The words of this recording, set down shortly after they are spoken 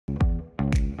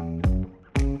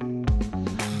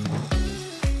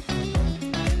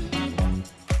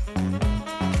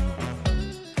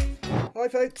Hi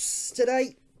folks,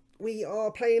 today we are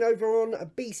playing over on a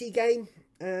BC game,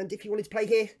 and if you wanted to play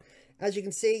here, as you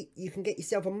can see, you can get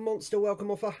yourself a monster welcome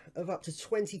offer of up to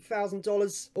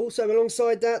 $20,000. Also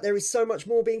alongside that, there is so much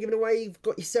more being given away. You've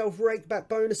got yourself rake back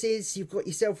bonuses, you've got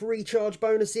yourself recharge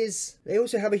bonuses. They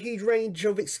also have a huge range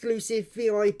of exclusive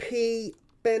VIP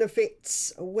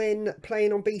benefits when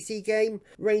playing on BC game,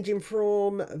 ranging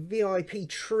from VIP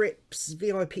trips,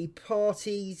 VIP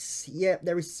parties. Yep,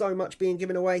 there is so much being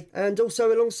given away. And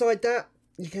also alongside that,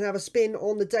 you can have a spin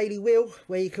on the daily wheel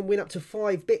where you can win up to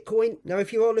 5 Bitcoin. Now,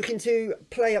 if you are looking to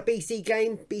play at BC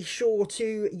game, be sure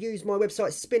to use my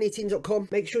website spinitin.com.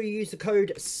 Make sure you use the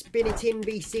code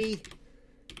SPINITINBC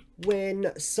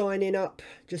when signing up.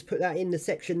 Just put that in the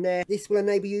section there. This will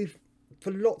enable you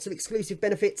for lots of exclusive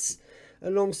benefits,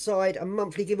 alongside a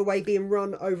monthly giveaway being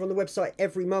run over on the website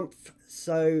every month.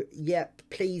 So yeah,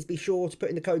 please be sure to put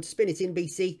in the code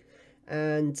SPINITINBC,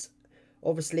 and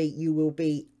obviously you will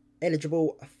be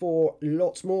eligible for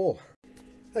lots more.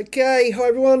 Okay, hi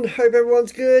everyone, hope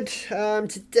everyone's good.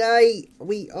 Today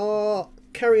we are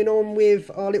carrying on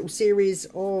with our little series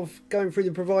of going through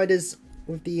the providers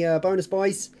with the bonus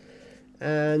buys,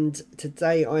 and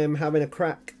today I am having a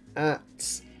crack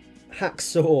at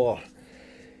HACKSAW.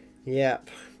 Yep,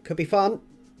 could be fun,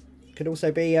 could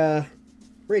also be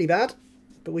really bad,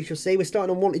 but we shall see. We're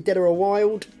starting on Wanted Dead or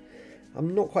Wild.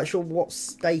 I'm not quite sure what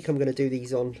stake I'm going to do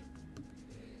these on,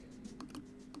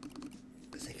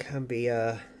 because they can be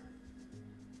I'm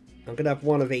going to have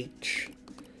one of each,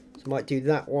 so I might do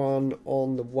that one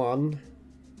on the 1,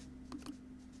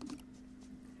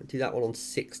 I'll do that one on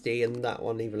 60, and that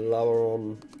one even lower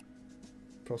on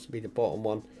possibly the bottom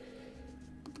one.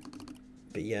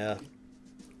 But yeah,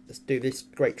 let's do this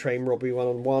Great Train Robbery one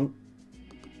on 1.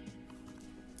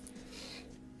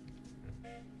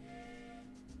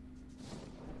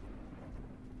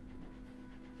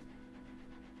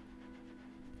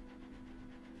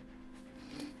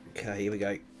 Okay, here we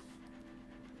go.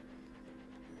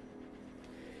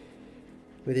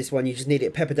 With this one, you just need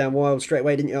it pepper down wild straight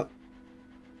away, didn't you?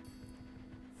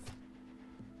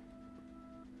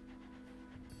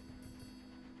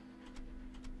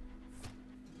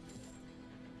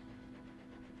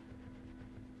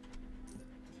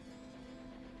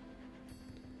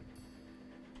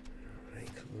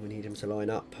 We need him to line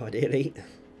up, ideally.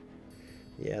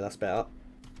 Yeah, that's better.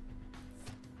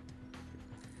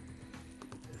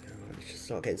 Let's just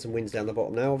start getting some wins down the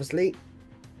bottom now, obviously.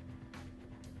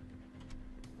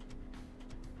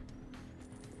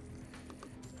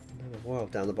 Another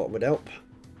wild down the bottom would help.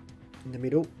 In the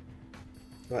middle.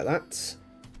 Like that.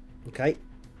 Okay.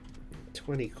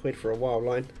 20 quid for a wild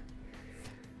line.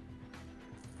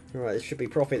 Alright, this should be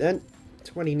profit then.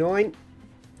 29.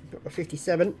 Got a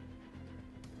 57.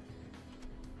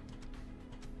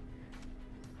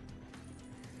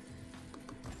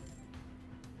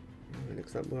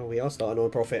 Well, we are starting on a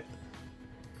profit.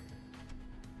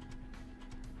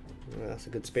 Well, that's a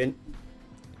good spin.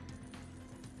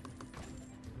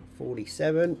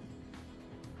 47.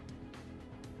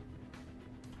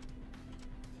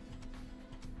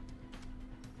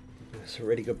 That's a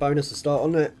really good bonus to start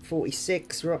on at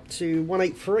 46. We're up to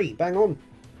 183. Bang on.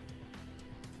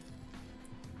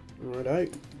 Righto.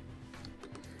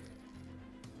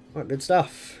 Right, good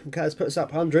stuff. Okay, let's put us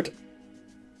up 100.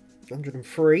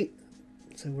 103.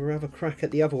 So we'll have a crack at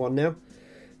the other one now.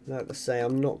 Like I say,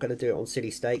 I'm not going to do it on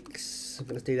silly stakes. I'm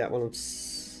going to do that one on...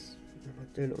 Am I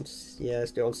doing it on... Yeah,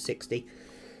 let's do it on 60.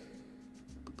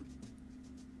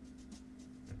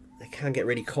 They can get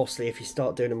really costly if you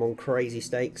start doing them on crazy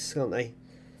stakes, can't they?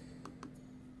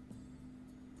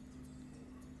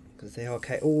 Because they are...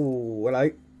 Oh, hello.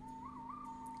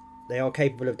 They are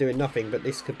capable of doing nothing, but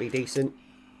this could be decent.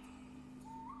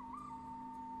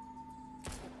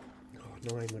 Oh,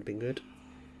 9 would have been good.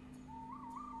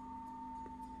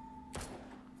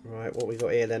 Right, what we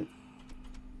got here then?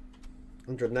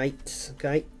 108,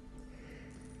 okay.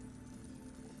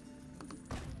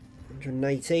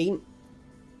 118.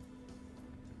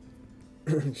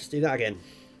 Just do that again.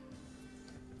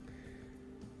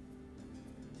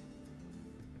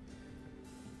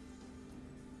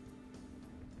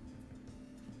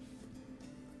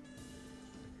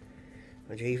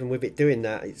 And even with it doing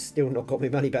that, it's still not got me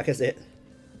money back, has it?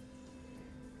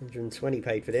 120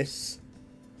 paid for this.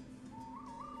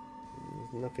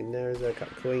 Nothing there, is there? A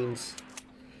couple of queens.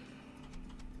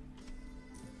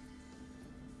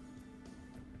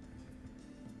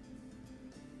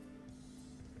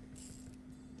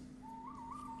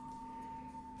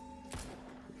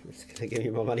 It's going to give me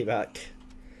my money back.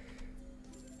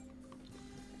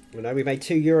 Well, no, we made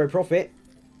 €2 profit.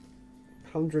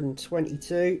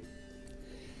 122.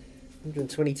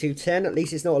 122.10, at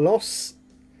least it's not a loss.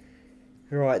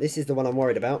 Right, this is the one I'm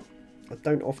worried about. I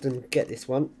don't often get this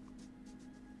one.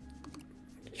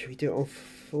 Should we do it on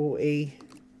 40?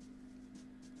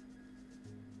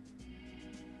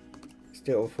 Let's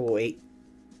do it on 40.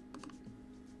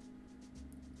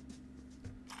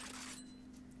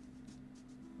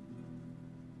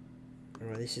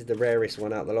 Alright, this is the rarest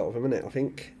one out of the lot of them, isn't it, I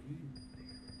think?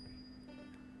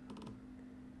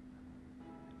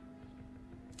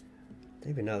 I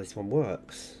don't even know how this one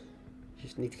works.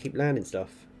 Just need to keep landing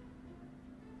stuff.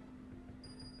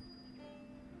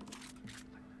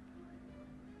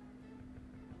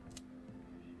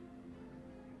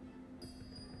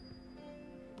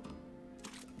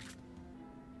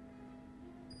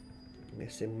 I'm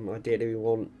guessing ideally we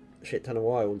want a shit ton of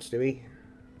wilds, do we?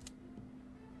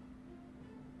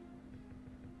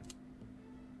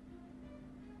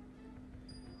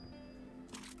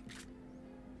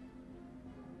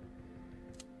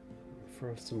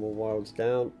 Throw some more wilds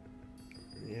down.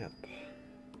 Yep.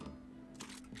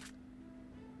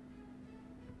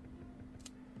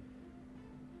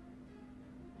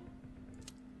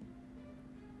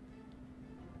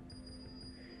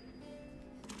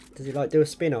 Does he like do a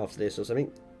spin after this or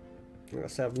something? Like I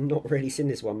say, I've not really seen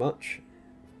this one much.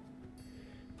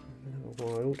 Another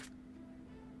wild.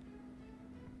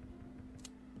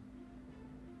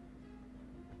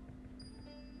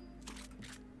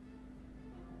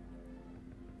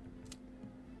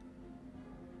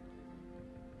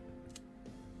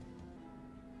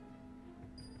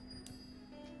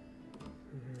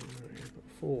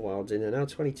 Four wilds in there now,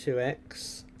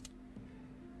 22x.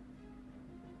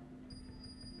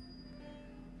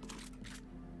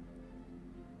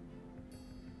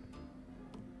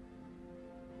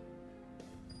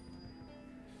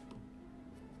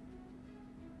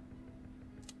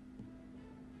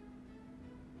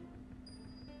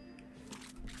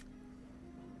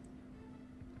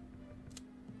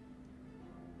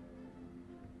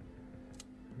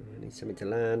 I need something to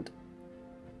land.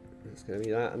 That's going to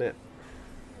be that, isn't it?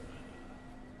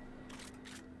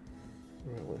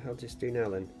 Right, well, how does this do now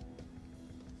then?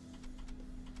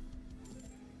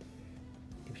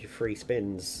 Gives you free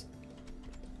spins.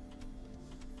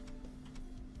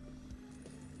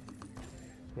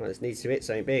 Right, this needs to hit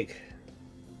something big.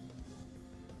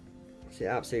 See,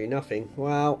 absolutely nothing.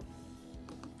 Wow.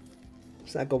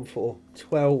 What's that gone for?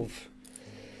 12.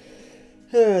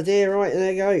 Oh dear, right,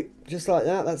 there you go. Just like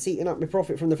that, that's eating up my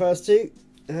profit from the first two.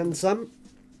 And some.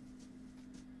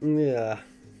 Yeah.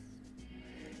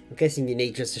 I'm guessing you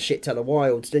need just a shit ton of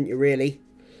wilds, don't you, really?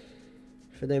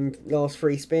 For them last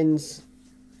 3 spins.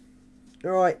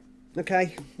 Alright,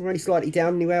 okay. We're only slightly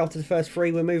down anyway after the first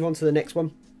 3. We'll move on to the next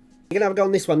one. We're going to have a go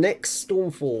on this one next.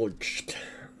 Stormforged.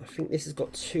 I think this has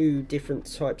got 2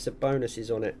 different types of bonuses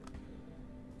on it.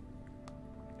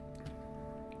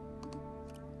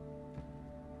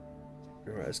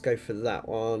 Alright, let's go for that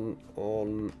one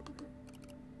on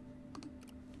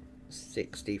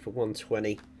 60 for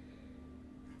 120.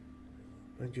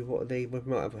 And you, what are they? We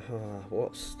might have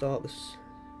what start this?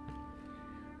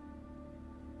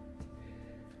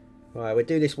 Right, we'll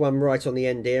do this one right on the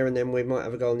end here, and then we might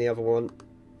have a go on the other one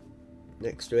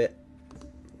next to it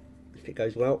if it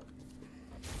goes well.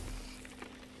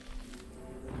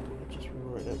 Just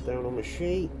write that down on my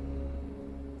sheet.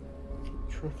 Keep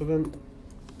track of them.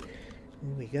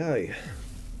 There we go.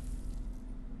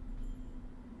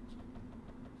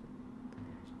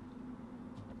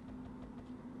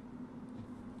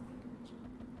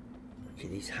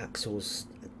 These hacksaws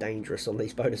are dangerous on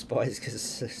these bonus buys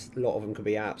because a lot of them can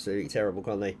be absolutely terrible,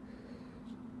 can't they?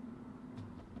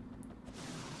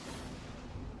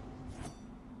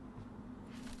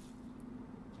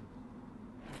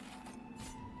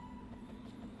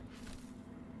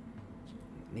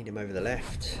 Need him over the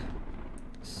left.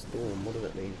 Storm, what does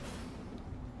that mean?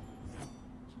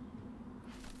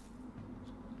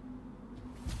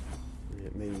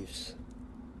 It moves.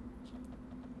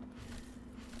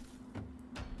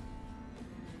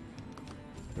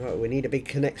 Right, we need a big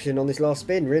connection on this last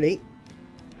spin, really.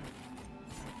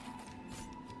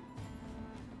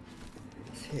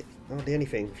 Let's hit hardly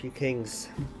anything. A few kings.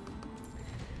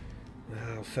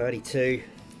 Wow, 32.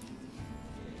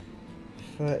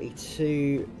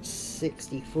 32,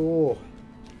 64.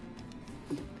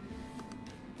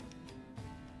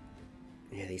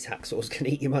 Yeah, these hacksaws can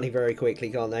eat your money very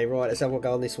quickly, can't they? Right, let's have a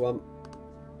go on this one.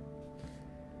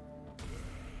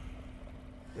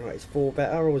 Right, is 4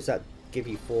 better, or was that give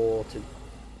you 4 to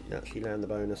actually land the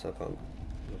bonus? I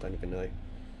don't even know.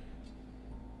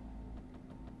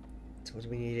 So what do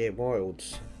we need here?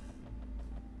 Wilds.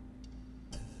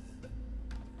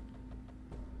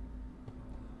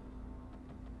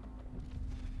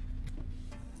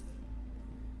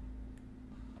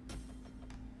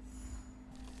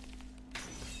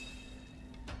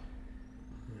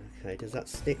 Okay, does that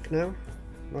stick now?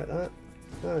 Like that?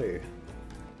 No.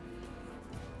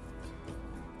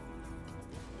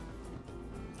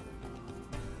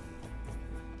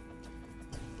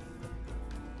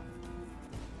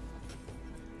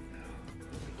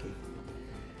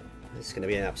 This is going to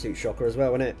be an absolute shocker as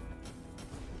well, isn't it?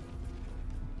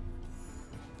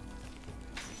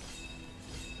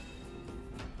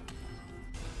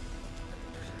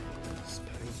 Let's pay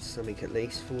something at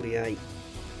least. 48.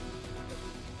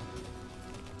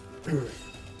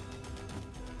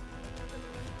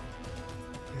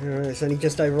 It's only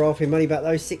just over half in money back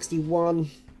though. 61.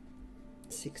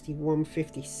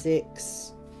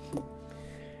 61.56.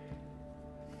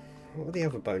 What are the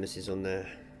other bonuses on there?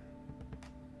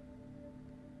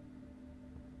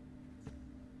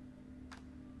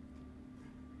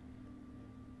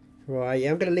 Right,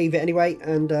 yeah, I'm going to leave it anyway,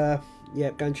 and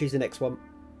yeah, go and choose the next one.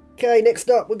 Okay, next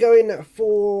up we're going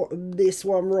for this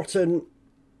one, Rotten.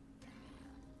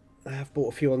 I have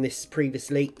bought a few on this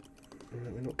previously.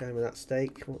 We're not going with that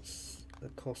stake. What's the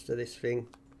cost of this thing?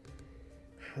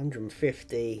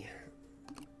 150.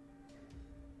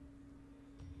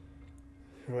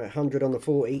 Right, 100 on the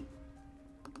 40.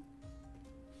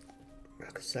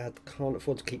 Like I said, can't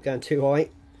afford to keep going too high.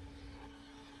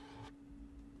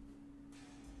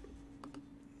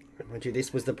 Mind you,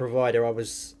 this was the provider I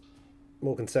was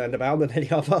more concerned about than any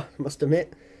other, I must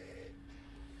admit.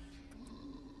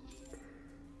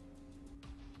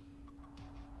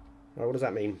 Oh, what does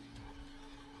that mean?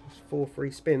 That's 4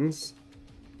 free spins.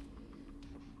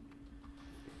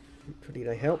 Hopefully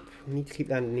they help. We need to keep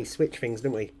landing these switch things,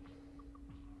 don't we?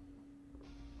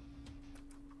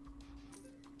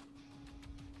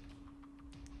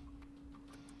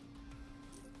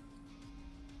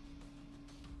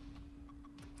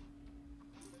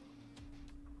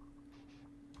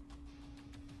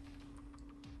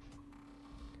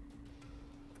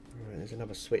 Right, there's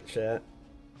another switch there.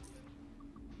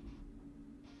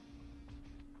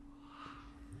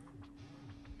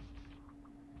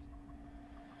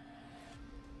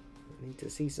 Need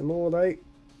to see some more though. Right,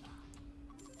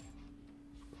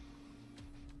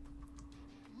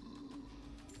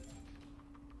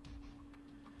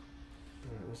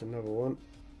 there's another one.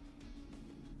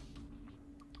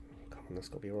 Come on, that's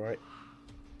got to be alright.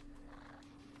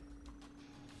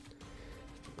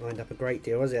 Lined up a great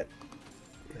deal, was it?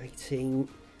 18.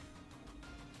 Come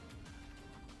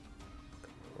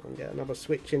on, get another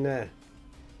switch in there.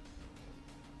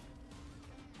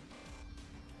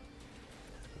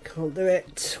 Can't do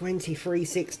it.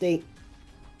 23.60.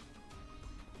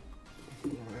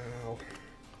 Wow.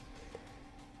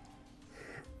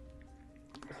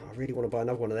 I really want to buy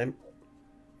another one of them.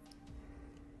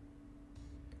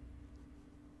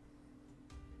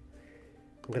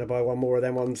 I'm going to buy one more of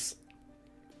them ones.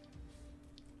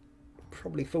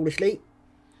 Probably foolishly.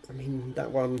 I mean,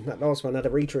 that last one had a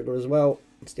retrigger as well.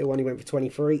 Still only went for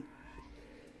 23.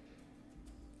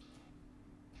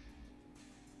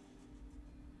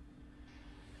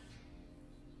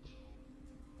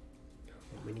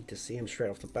 We need to see him straight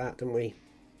off the bat, don't we?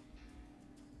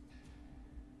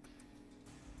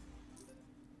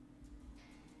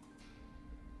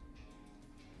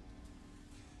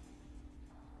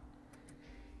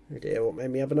 Oh dear, what made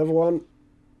me have another one?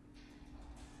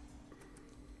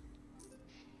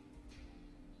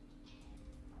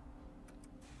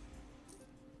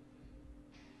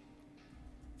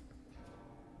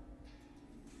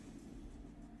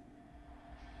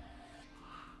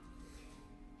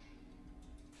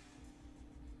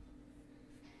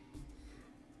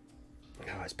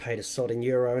 Oh, it's paid a sod in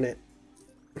euro, isn't it?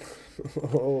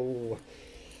 Oh.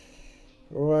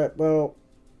 Alright, well.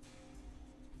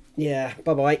 Yeah,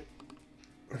 bye-bye.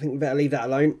 I think we better leave that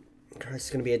alone. It's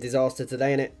going to be a disaster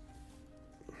today, isn't it?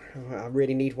 I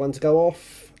really need one to go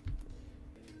off.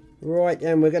 Right,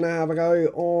 then we're going to have a go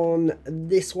on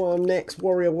this one next.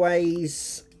 Warrior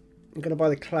Ways. I'm going to buy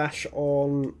the Clash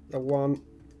on the one.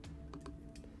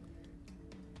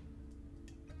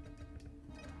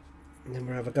 And then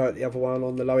we'll have a go at the other one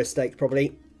on the lowest stake,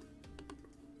 probably.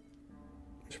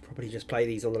 Should probably just play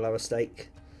these on the lower stake.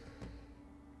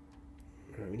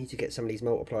 Right, we need to get some of these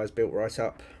multipliers built right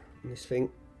up on this thing.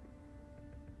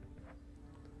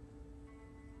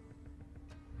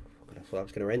 I thought I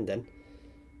was going to end then.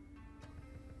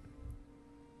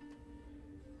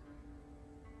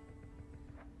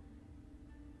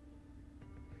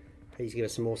 Please give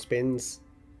us some more spins.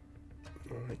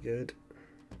 Alright, good.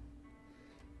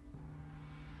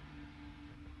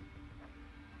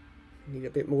 Need a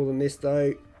bit more than this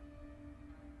though.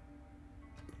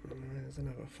 There's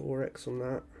another 4x on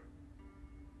that.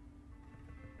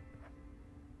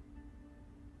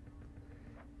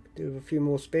 Do a few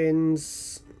more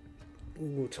spins.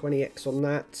 Ooh, 20x on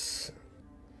that.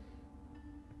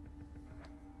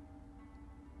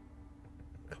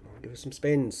 Come on, give us some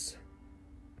spins.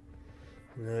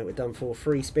 No, we're done for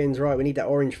 3 spins. Right, we need that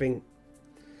orange thing.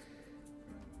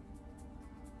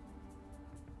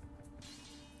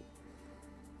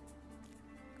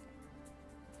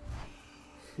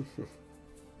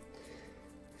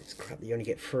 It's crap that you only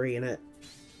get 3 in it.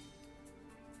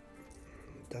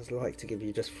 It does like to give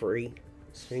you just 3, I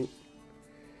think.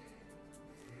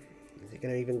 Is it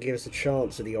going to even give us a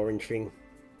chance of the orange thing?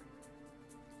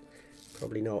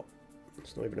 Probably not.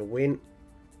 It's not even a win.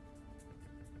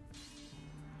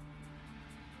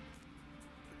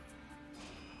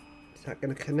 Is that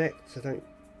going to connect? I don't...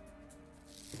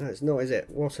 No, it's not, is it?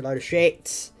 What a load of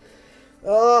shit!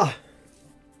 Ah!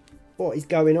 What is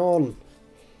going on?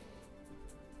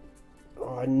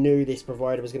 Oh, I knew this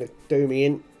provider was going to do me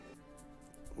in.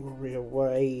 Real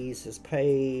Ways has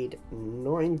paid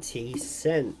 90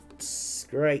 cents.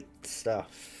 Great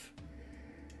stuff.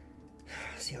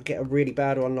 See, I'll get a really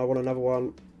bad one. I want another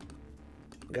one.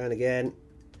 Going again.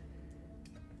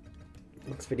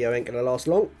 This video ain't going to last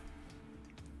long.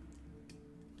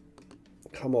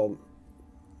 Come on.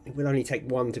 It will only take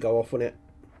 1 to go off on it.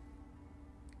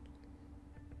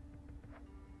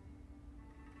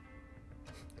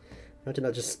 Imagine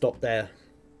I just stopped there.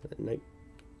 Nope.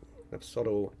 That's sod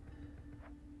all.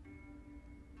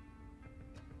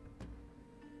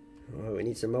 Oh, we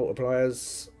need some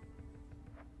multipliers.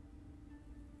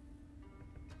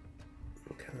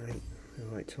 Okay.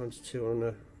 Alright, times 2 on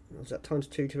the... Was that times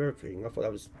 2 to everything? I thought I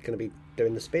was going to be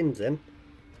doing the spins then.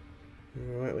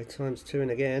 Alright, we're times 2 in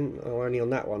again. Oh, only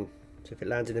on that one. So if it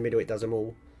lands in the middle, it does them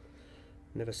all.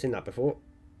 Never seen that before.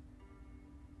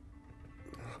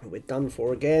 Oh, but we're done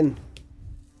for again.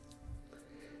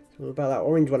 What about that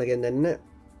orange one again then, isn't it?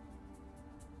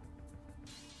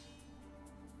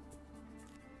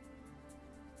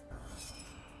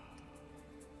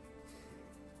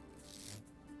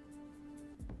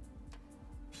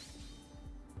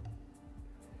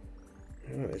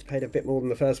 Alright, it's paid a bit more than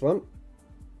the first one.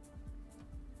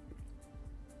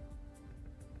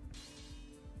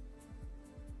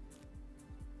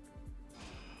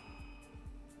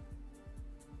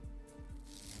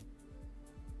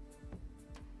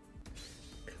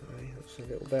 A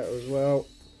little better as well.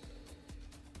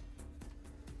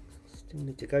 Still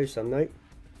need to go some though.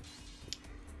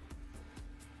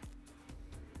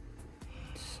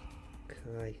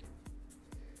 Okay.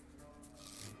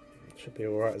 Should be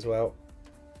alright as well.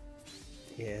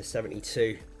 Yeah,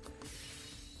 72.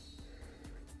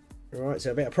 Alright,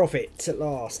 so a bit of profit at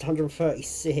last.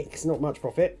 136, not much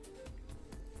profit.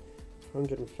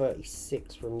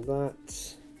 136 from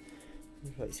that.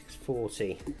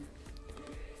 36.40.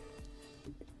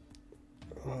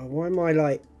 Why am I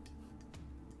like...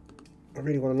 I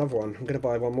really want another one. I'm going to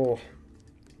buy one more.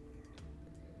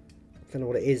 I don't know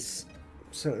what it is.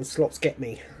 Certain slots get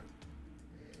me.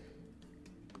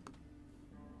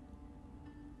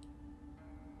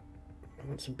 I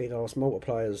want some big ass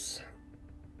multipliers.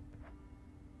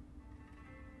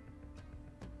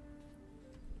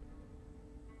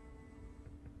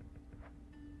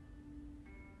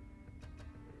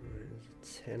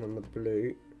 There's a 10 on the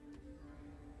blue.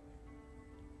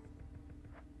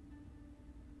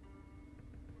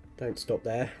 Don't stop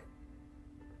there.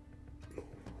 It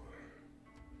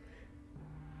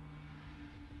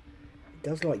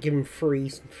does like giving free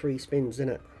spins, doesn't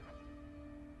it?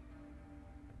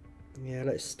 Yeah,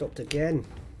 let's stop again.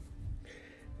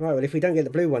 Right, well if we don't get the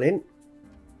blue one in,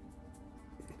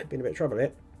 could be in a bit of trouble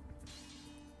here.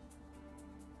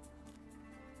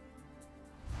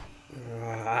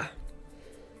 Ah.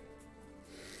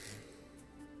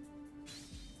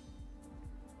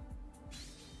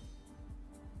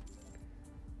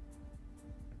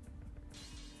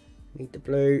 Need the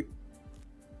blue.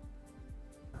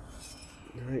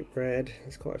 No, red.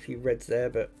 There's quite a few reds there,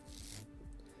 but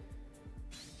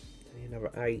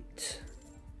another 8.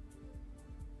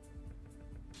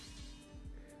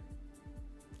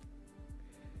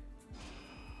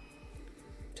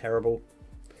 Terrible.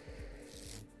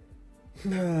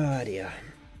 Oh dear.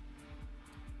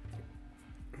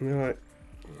 Right.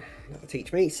 That'll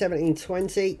teach me.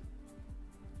 17.20.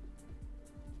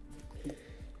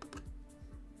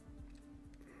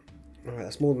 Alright,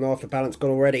 that's more than half the balance gone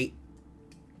already.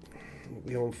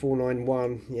 We're on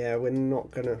 491. Yeah, we're not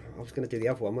gonna... I was gonna do the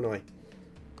other one, wasn't I? I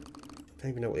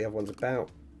don't even know what the other one's about.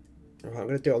 Alright, I'm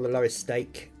gonna do it on the lowest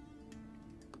stake.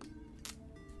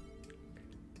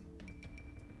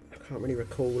 I can't really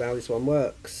recall how this one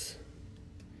works.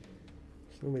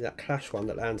 It's normally that clash one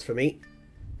that lands for me.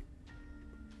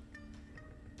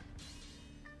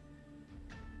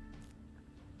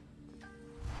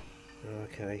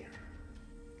 Okay.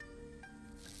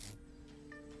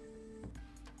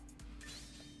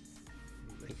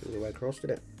 Make it all the way across,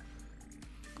 did it?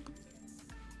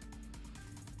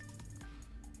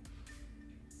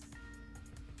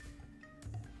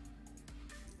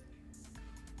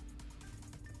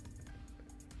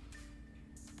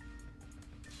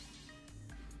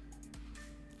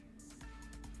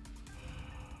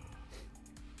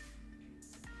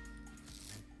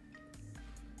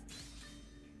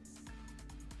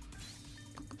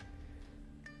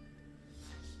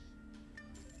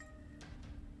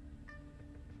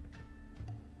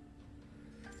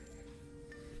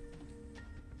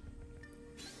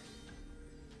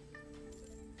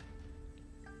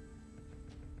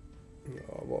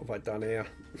 Oh, what have I done here?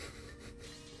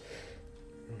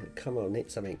 Come on,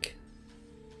 hit something.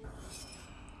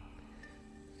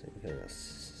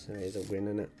 So here's a win,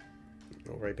 isn't it?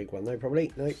 Not a very big one though,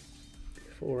 probably. No.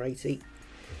 480.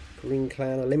 Green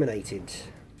Clan eliminated.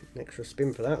 An extra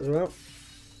spin for that as well.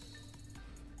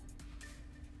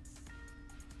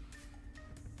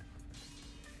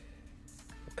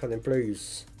 Come in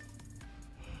blues.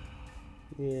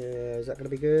 Yeah, is that going to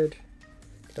be good?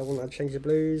 Don't want to change the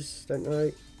blues. Don't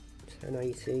know.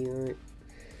 1080. No. Not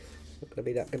going to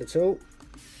be that good at all.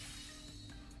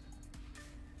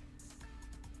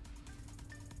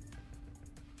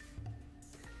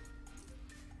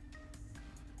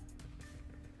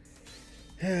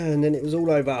 And then it was all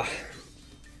over.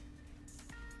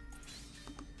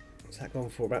 What's that gone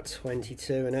for? About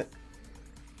 22, isn't it?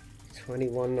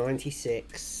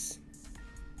 21.96.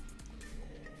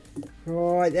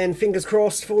 Right then, fingers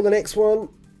crossed for the next one.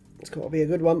 It's got to be a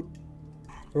good one.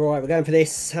 Right, we're going for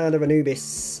this Hand of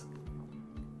Anubis.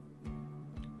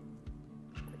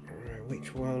 Right,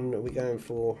 which one are we going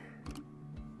for?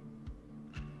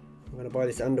 I'm going to buy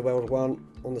this Underworld one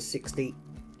on the 60.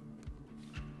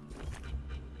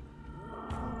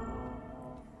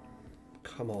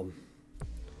 Come on.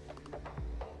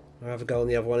 I'll have a go on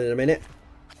the other one in a minute.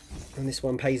 And this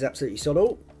one pays absolutely sod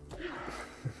all.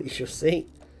 We shall see.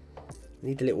 We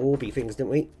need the little orby things, don't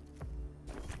we?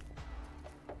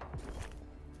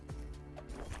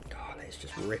 God, it's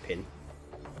just ripping.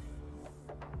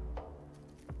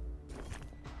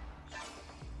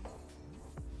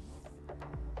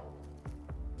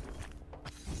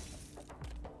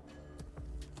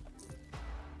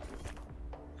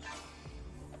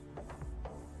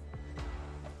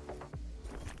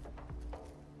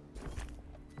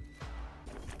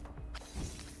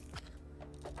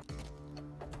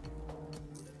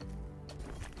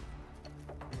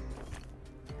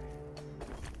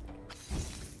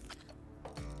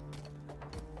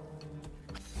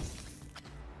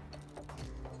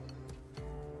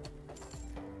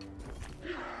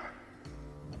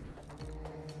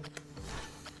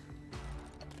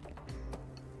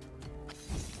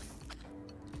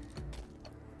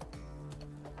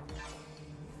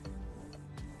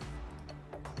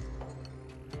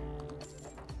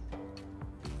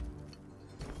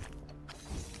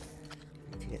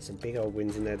 Get some big old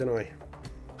wins in there, don't I? Yeah,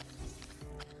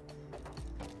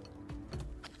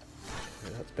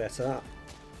 that's better.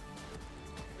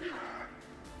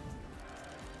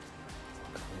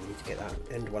 I need to get that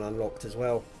end one unlocked as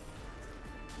well.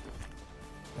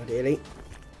 Ideally.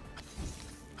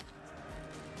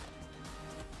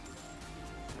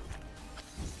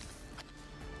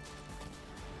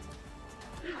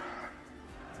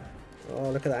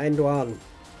 Oh, look at that end one.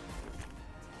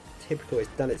 Typical, it's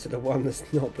done it to the one that's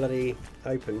not bloody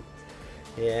open.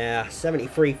 Yeah,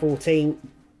 73.14.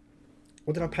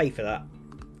 What did I pay for that?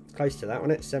 Close to that,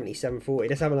 wasn't it? 77.40.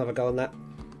 Let's have another go on that.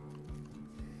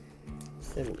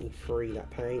 73 that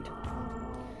paid.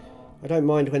 I don't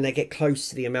mind when they get close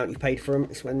to the amount you paid for them.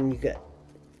 It's when you get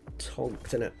tonked,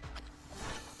 isn't it?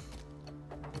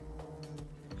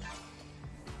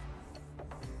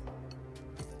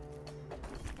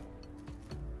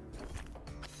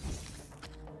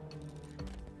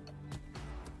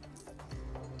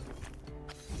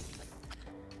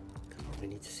 We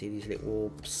need to see these little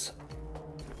orbs.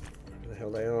 Where the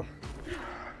hell they are.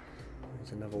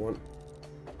 There's another one.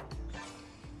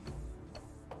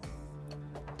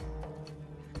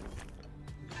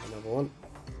 Another one.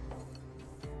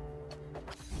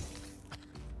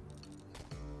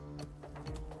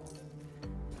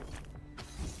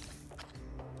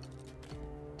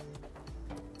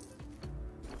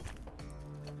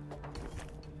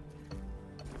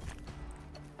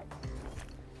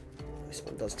 This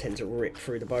one does tend to rip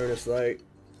through the bonus though.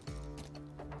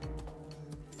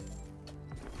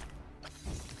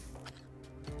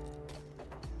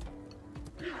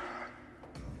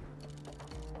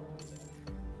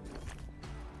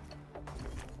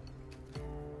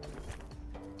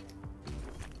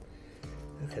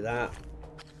 at that.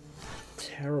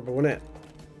 Terrible, isn't it?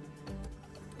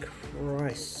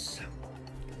 Christ.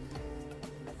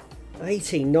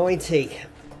 1890.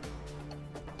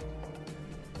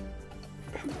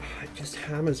 It just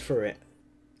hammers through it.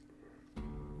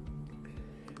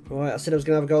 Right, I said I was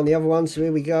going to have a go on the other one, so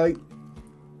here we go.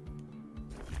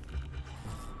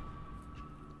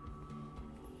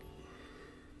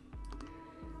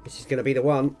 This is going to be the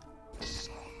one.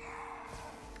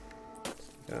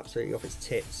 Absolutely off its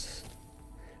tits.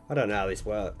 I don't know how this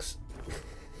works.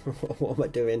 What am I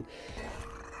doing?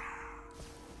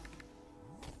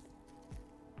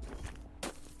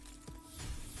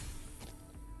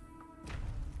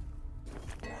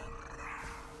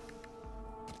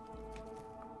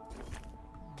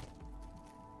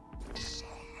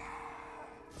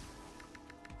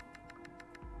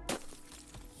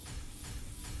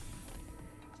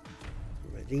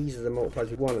 These are the multipliers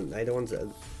we want, aren't they? The ones that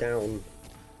are down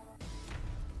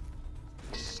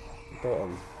the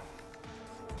bottom.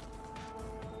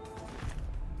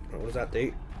 What does that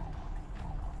do?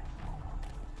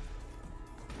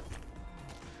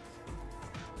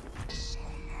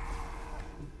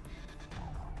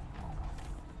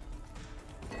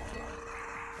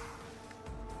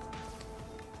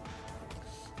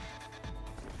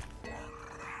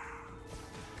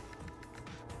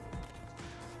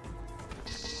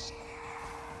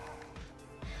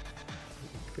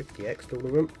 X to all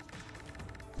of them.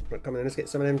 Right, come on, let's get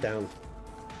some of them down.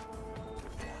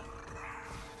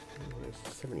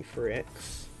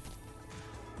 73x.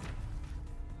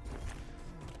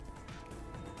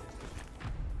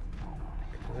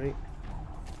 Right.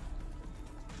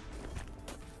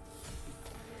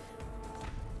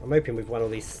 I'm hoping we've won all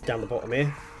these down the bottom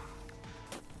here.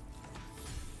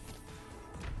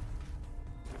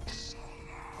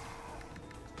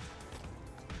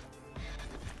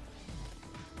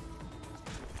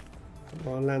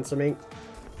 Come on, land something.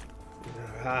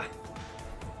 Ah.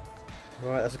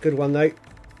 Right, that's a good one though.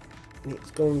 It's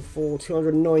gone for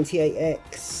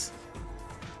 298x.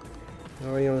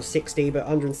 Already on a 60, but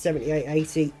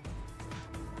 178.80.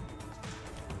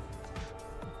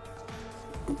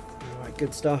 Alright,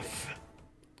 good stuff.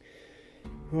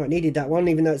 Alright, needed that one,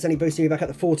 even though it's only boosting me back up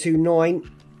to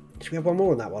 429. Should we have one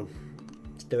more on that one?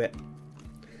 Let's do it.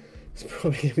 It's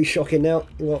probably going to be shocking now.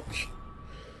 Watch.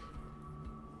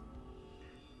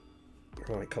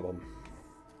 Right, come on.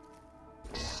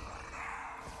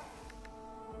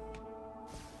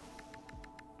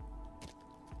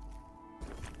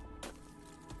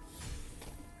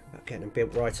 About getting them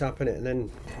built right up in it, and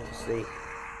then obviously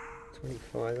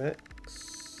 25x.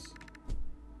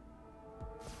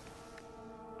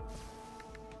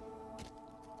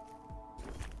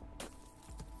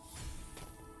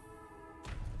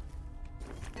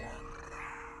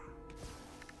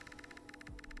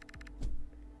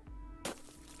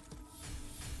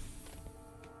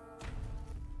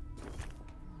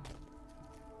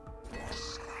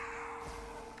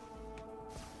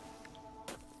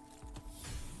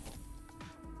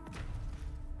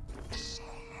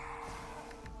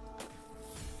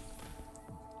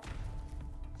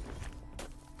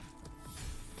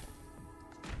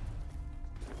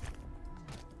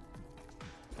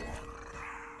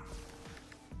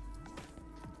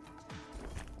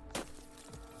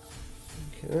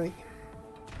 Okay.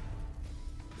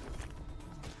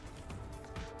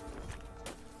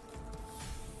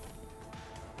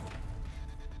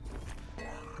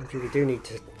 We do need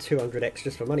 200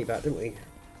 extras for money back, don't we?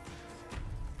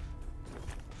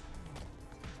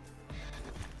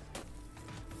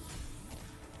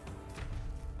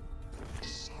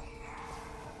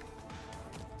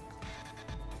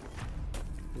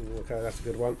 Okay, that's a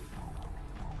good one.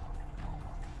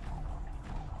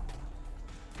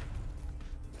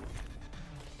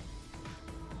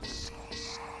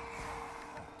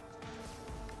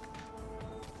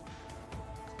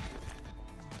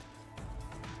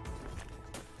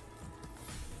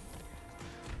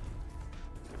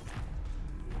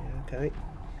 Okay.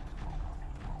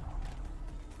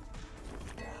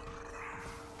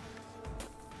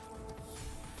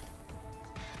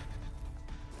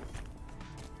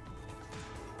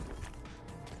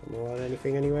 Come on,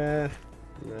 anything anywhere?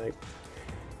 No.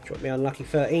 Dropped me unlucky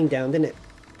 13 down, didn't it?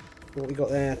 What we got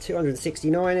there?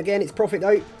 269 again. It's profit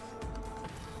though.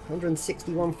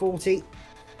 161.40.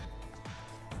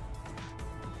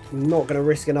 I'm not going to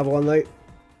risk another one though,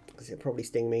 because it'll probably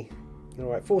sting me.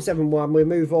 Alright, 471, we'll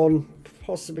move on,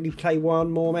 possibly play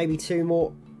one more, maybe two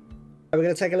more. We're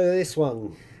going to take a look at this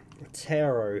one,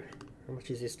 Tarot. How much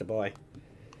is this to buy?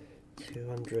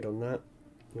 200 on that.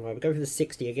 Alright, we'll go for the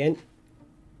 60 again.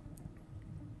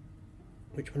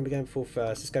 Which one are we going for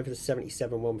first? Let's go for the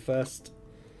 77 one first.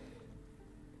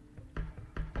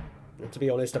 And to be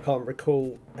honest, I can't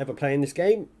recall ever playing this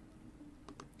game.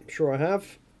 I'm sure I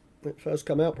have. When it first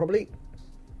come out, probably.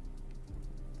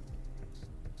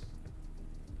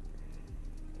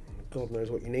 God knows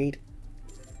what you need.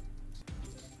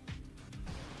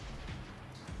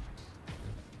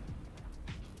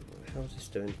 How's this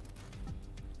doing?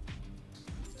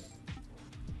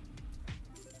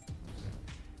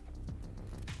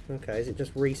 Okay, is it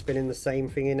just respinning the same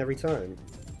thing in every time?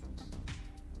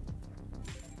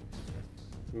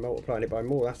 Multiplying it by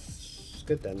more, that's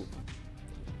good then.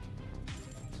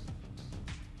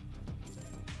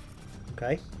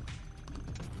 Okay.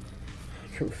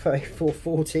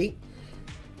 440.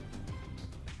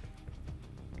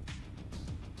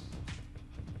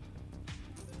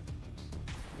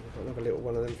 Got another little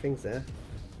one of them things there.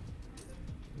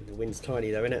 The wind's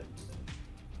tiny though, isn't it?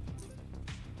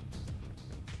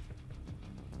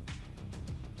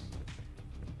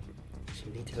 So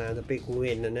you need to land a big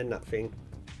win and then that thing.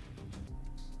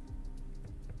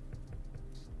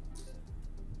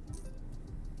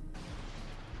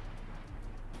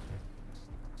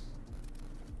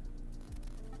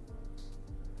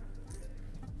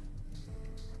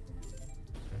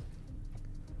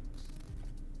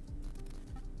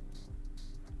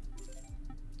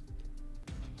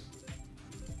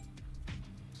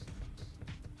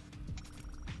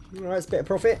 Alright, it's a bit of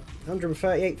profit.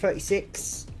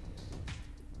 138.36.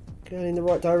 Going in the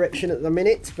right direction at the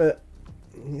minute, but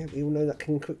yeah, we all know that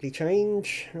can quickly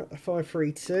change. At the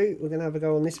 532, we're going to have a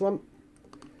go on this one.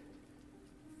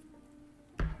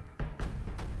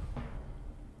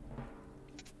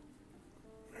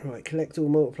 Right, collect all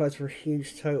multipliers for a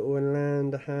huge total and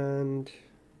land a hand.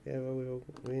 Yeah, well, we'll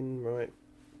win, right.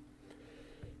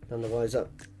 None the wiser.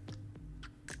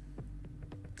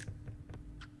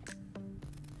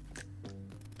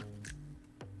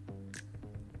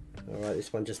 Alright,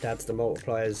 this one just adds the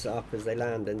multipliers up as they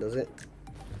land then, does it?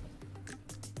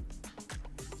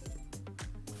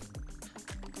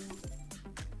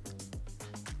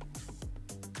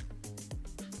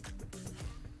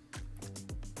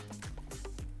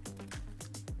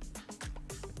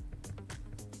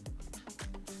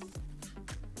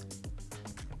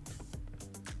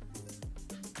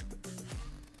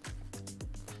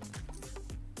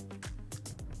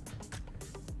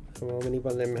 Come on, we need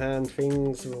one of them hand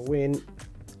things, we'll win.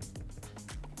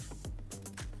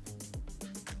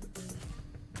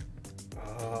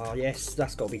 Oh, yes,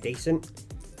 that's got to be decent.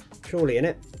 Surely,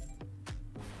 innit?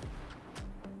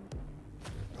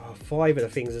 Oh, 5 of the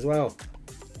things as well.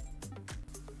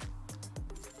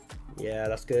 Yeah,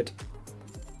 that's good.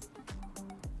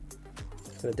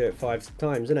 It's going to do it 5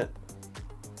 times, isn't it?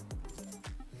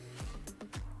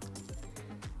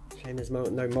 Shame there's no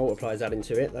multipliers adding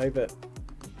to it, though, but...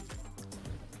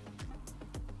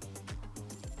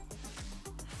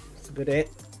 good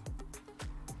hit.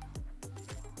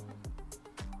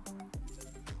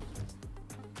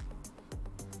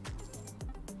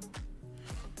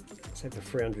 It's over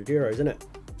 €300, isn't it?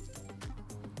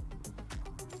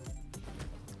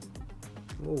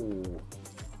 Ooh.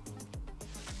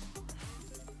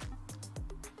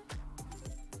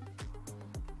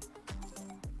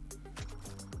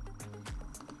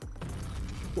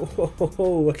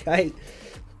 Oh, okay.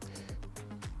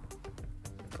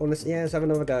 Honestly, yeah, let's have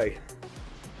another go.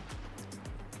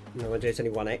 No idea, it's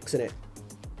only 1x, isn't it?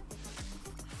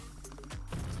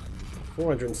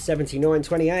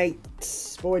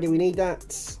 479.28. Boy, do we need that.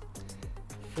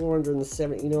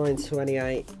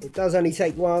 479.28. It does only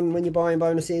take one when you're buying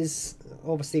bonuses.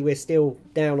 Obviously, we're still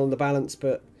down on the balance,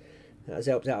 but that has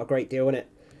helped out a great deal, innit?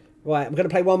 Right, I'm going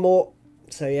to play one more.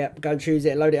 So, yeah, go and choose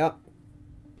it and load it up.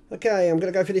 Okay, I'm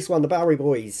going to go for this one, the Bowery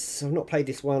Boys. I've not played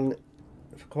this one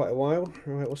for quite a while.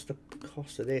 Right, what's the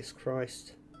cost of this?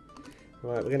 Christ.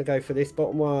 Right, we're going to go for this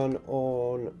bottom one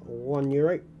on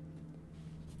 €1.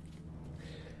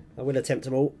 I will attempt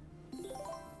them all.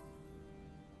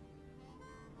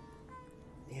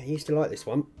 Yeah, I used to like this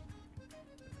one.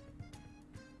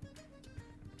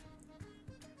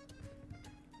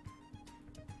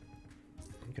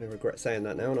 I'm going to regret saying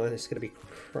that now, aren't I? It's going to be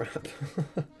crap.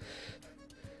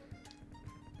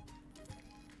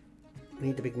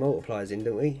 Need the big multipliers in,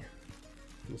 don't we?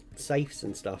 And safes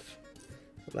and stuff.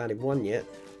 Not landed one yet.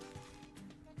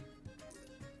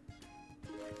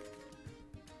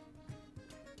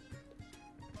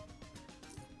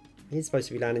 He's supposed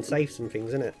to be landing safes and things,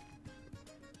 isn't it?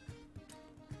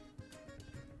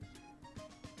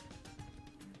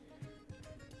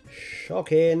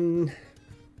 Shocking.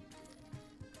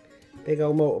 Big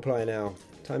old multiplier now.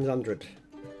 Times 100.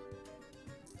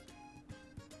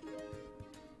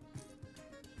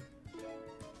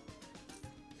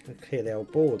 Clear the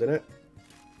old board, isn't it?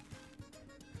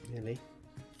 Nearly.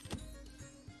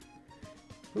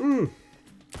 Well,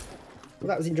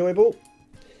 that was enjoyable.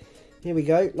 Here we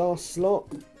go, last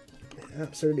slot.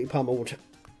 Absolutely pummeled.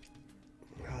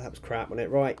 Oh, that was crap, wasn't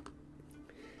it? Right.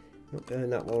 Not doing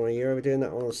that one on a euro, we're doing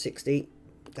that one on 60.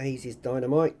 Daisy's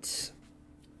Dynamite.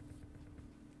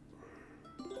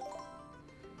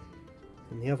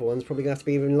 And the other one's probably going to have to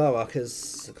be even lower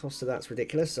because the cost of that's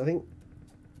ridiculous, I think.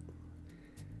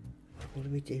 What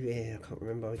did we do here? I can't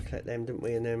remember. We collect them, didn't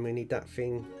we? And then we need that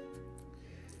thing.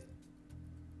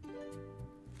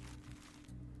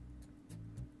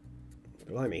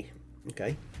 Blimey.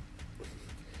 Okay.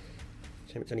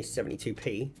 Shame it's only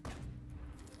 72p.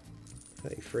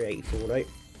 33.84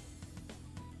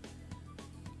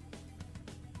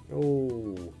 though.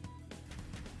 Oh.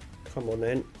 Come on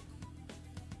then.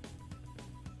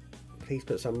 Please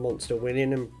put some monster win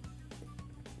in and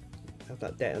have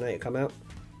that detonator come out.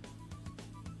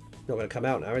 Not going to come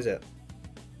out now, is it?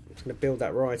 It's going to build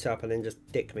that right up and then just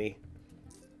dick me.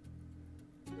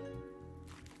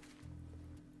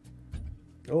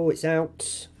 Oh, it's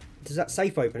out. Does that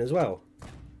safe open as well?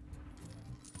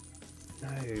 No,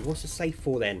 what's the safe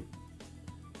for then?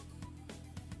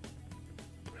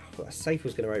 I thought that safe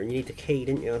was going to open. You need the key,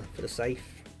 didn't you, for the safe?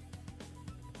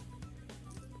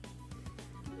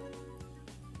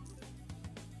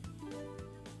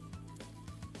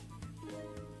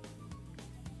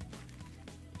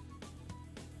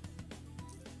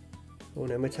 Oh,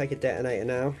 then we'll take a detonator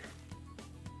now.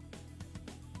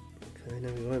 Okay,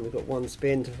 no we won't. We've got one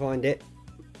spin to find it.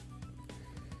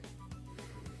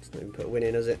 It's not even put a win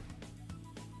in, has it?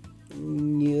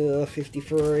 Yeah,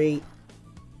 53.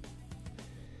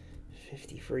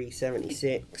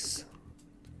 53.76.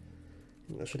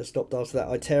 I should have stopped after that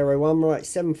Itero one. Right,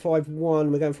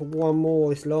 751. We're going for one more,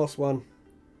 this last one.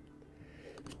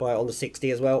 Let's buy it on the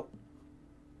 60 as well.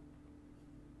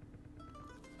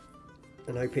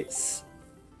 And hope it's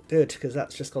good, because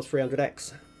that's just cost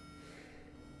 300x.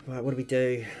 Right, what do we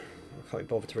do? I can't be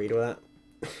bothered to read all that.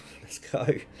 Let's go.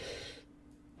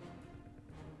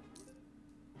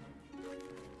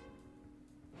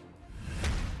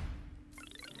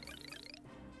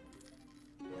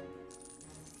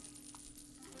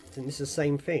 Isn't this the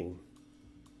same thing?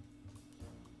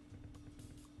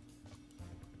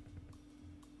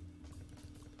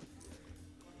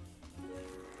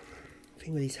 The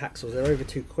thing with these hacksaws, they're over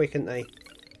too quick, aren't they?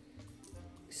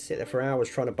 Sit there for hours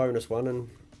trying to bonus one and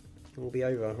we'll be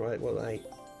over. Right, what are they?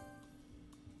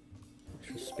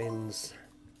 Extra spins.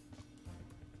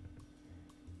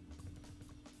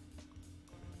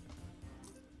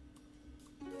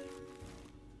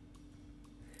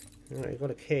 Right, we've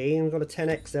got a key and we've got a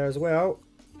 10x there as well.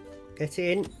 Get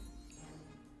in.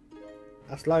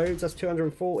 That's loads, that's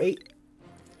 240.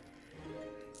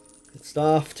 Good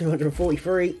stuff,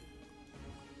 243.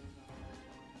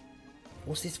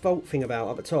 What's this vault thing about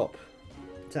up the top?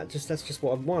 Is that just, that's just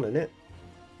what I've won, isn't it?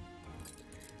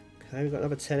 Okay, we've got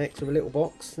another 10x with a little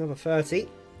box, another 30. Do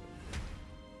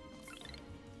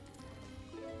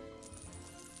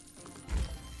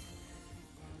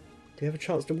you have a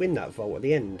chance to win that vault at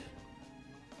the end?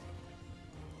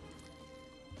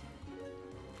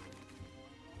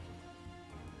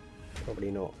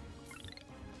 Probably not.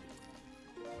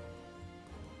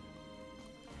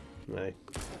 No.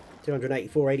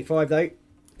 284.85 though.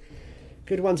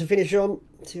 Good one to finish on.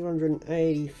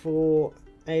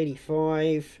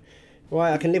 284.85.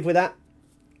 Right, I can live with that.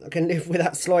 I can live with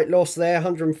that slight loss there.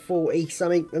 140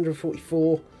 something,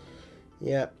 144.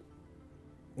 Yeah,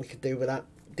 we could deal with that.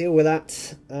 Deal with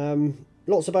that.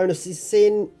 Lots of bonuses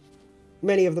in.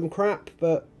 Many of them crap,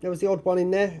 but there was the odd one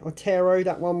in there. Itero,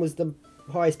 that one was the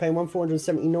highest paying one,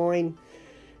 479.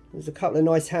 There's a couple of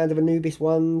nice Hand of Anubis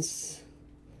ones.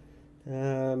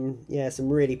 Yeah, some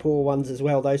really poor ones as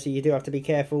well though, so you do have to be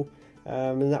careful.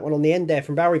 And that one on the end there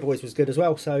from Bowery Boys was good as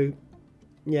well, so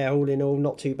yeah, all in all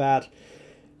not too bad.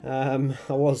 I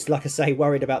was, like I say,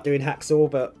 worried about doing Hacksaw,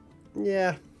 but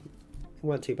yeah, it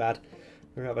weren't too bad.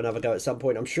 We'll have another go at some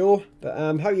point, I'm sure. But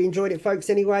hope you enjoyed it, folks.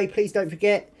 Anyway, please don't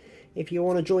forget, if you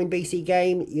want to join BC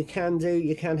Game, you can do.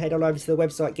 You can head on over to the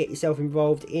website, get yourself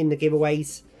involved in the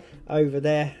giveaways over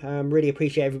there. Really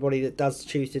appreciate everybody that does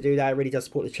choose to do that. It really does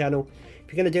support the channel.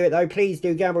 If you're going to do it though, please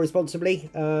do gamble responsibly.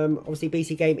 Obviously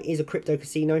BC Game is a crypto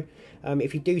casino.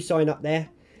 If you do sign up there,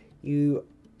 you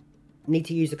need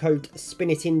to use the code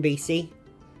SPINITINBC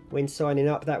when signing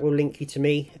up. That will link you to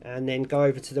me, and then go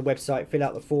over to the website, fill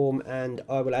out the form, and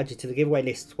I will add you to the giveaway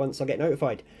list once I get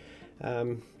notified.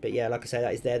 But yeah, like I say,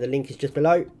 that is there. The link is just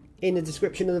below in the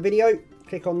description of the video.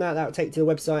 Click on that, that will take you to the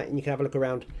website and you can have a look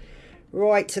around.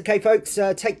 Right, okay folks,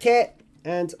 take care.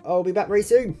 and I'll be back very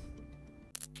soon.